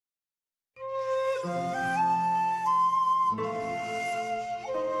Hi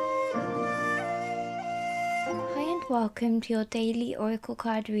and welcome to your daily oracle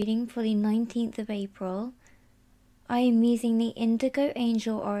card reading for the 19th of April. I am using the Indigo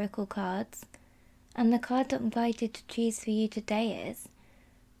Angel Oracle cards, and the card that I'm guided to choose for you today is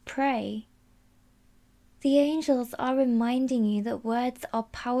Pray. The angels are reminding you that words are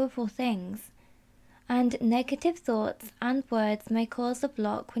powerful things, and negative thoughts and words may cause a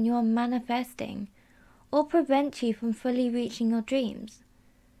block when you are manifesting or prevent you from fully reaching your dreams.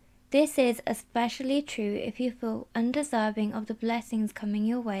 This is especially true if you feel undeserving of the blessings coming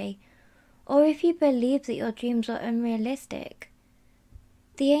your way, or if you believe that your dreams are unrealistic.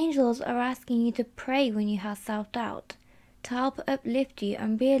 The angels are asking you to pray when you have self-doubt, to help uplift you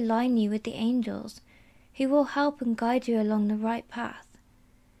and realign you with the angels, who will help and guide you along the right path.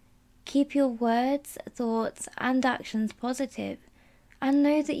 Keep your words, thoughts and actions positive, and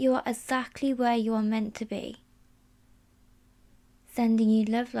know that you are exactly where you are meant to be. Sending you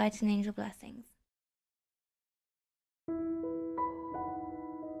love, light and angel blessings.